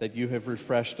 that you have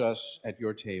refreshed us at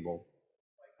your table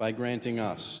by granting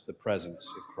us the presence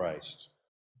of Christ.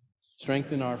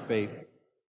 Strengthen our faith,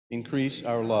 increase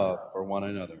our love for one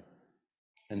another,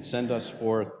 and send us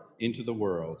forth into the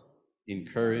world in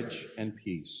courage and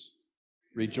peace,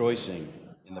 rejoicing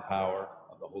in the power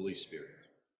of the Holy Spirit.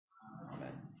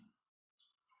 Amen.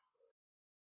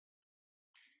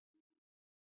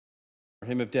 Our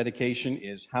hymn of dedication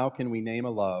is "How Can We Name a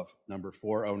Love?" number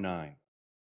 409.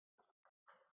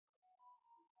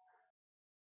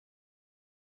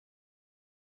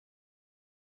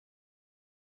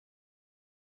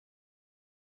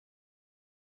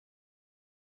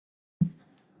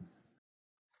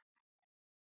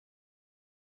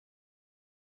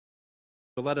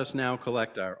 So let us now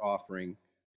collect our offering,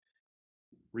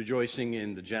 rejoicing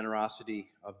in the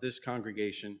generosity of this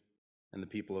congregation and the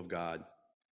people of God.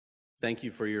 Thank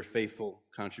you for your faithful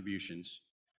contributions.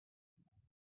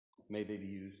 May they be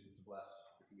used to bless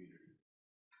the community.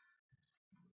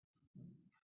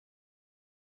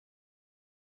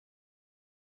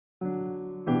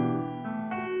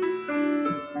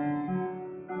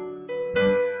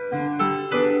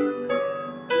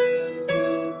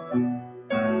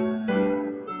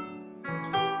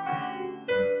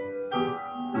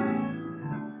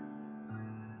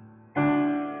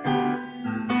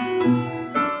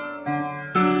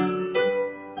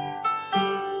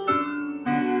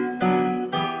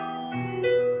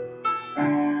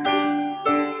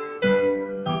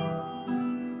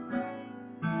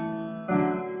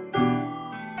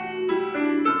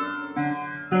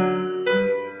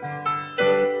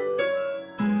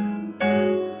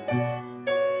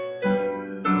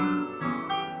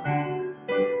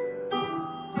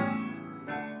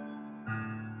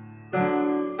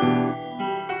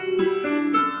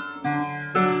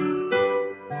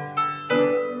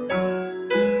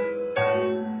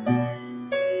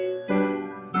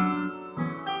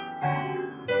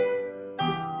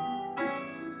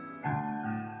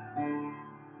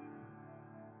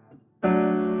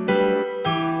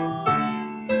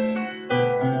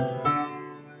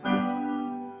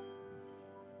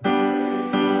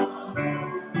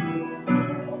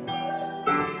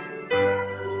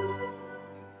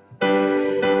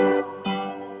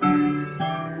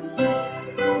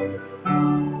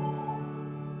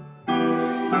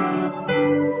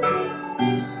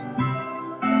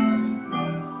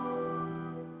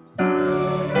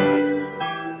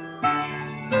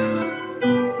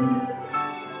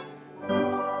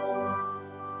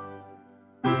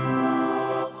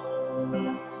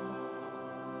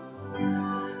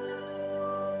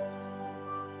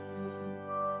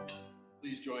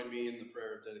 Please join me in the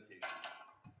prayer of dedication.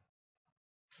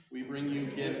 We bring you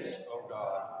gifts, O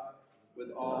God,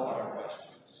 with all our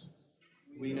questions.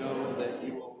 We know that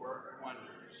you will work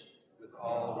wonders with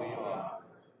all we offer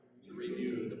to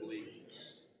renew the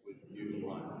believers with new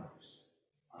wonders.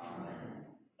 Amen.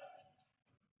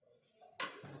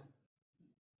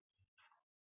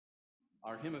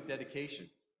 Our hymn of dedication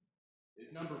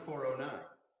is number 409.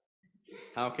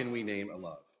 How can we name a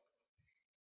love?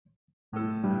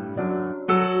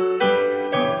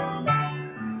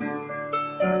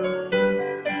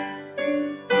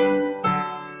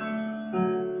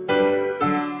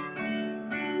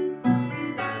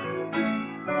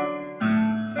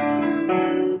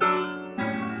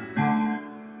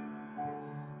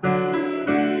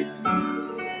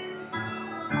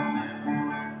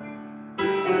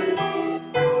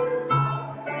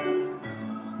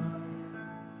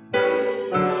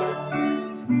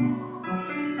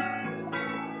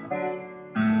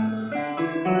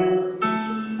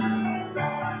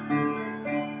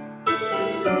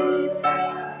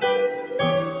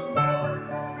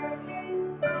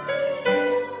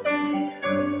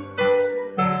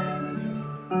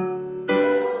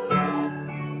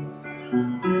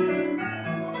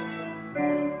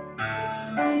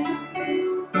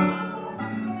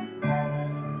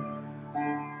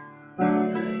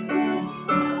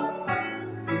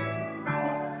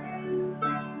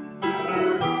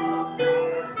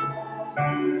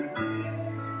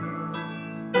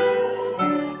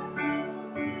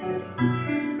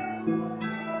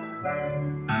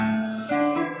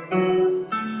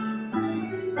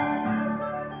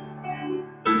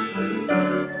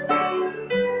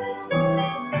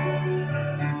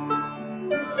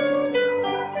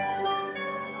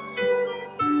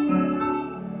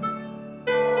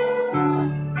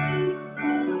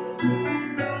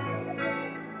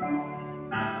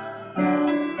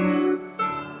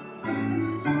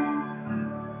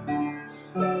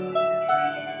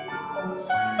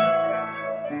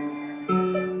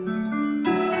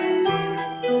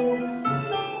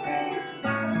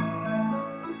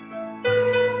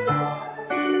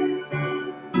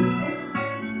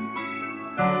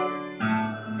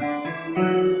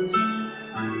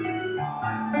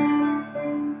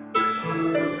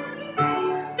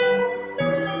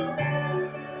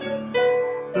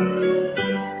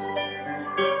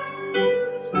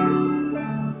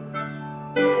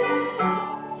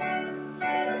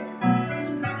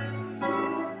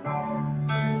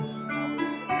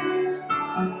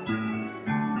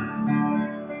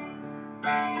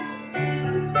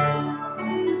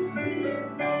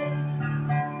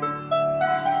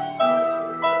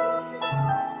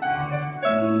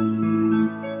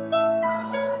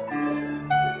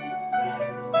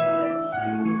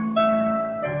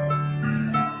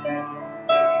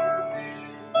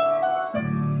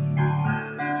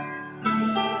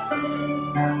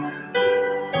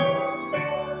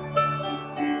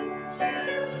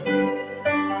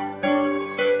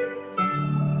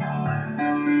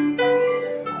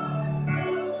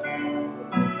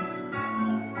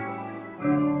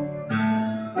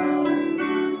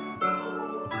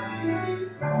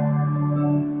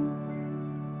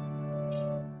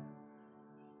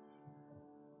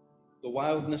 The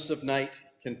wildness of night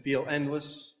can feel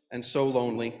endless and so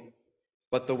lonely,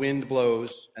 but the wind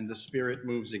blows and the Spirit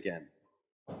moves again.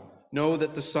 Know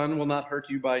that the sun will not hurt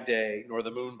you by day, nor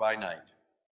the moon by night,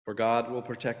 for God will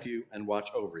protect you and watch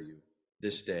over you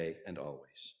this day and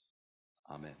always.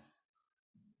 Amen.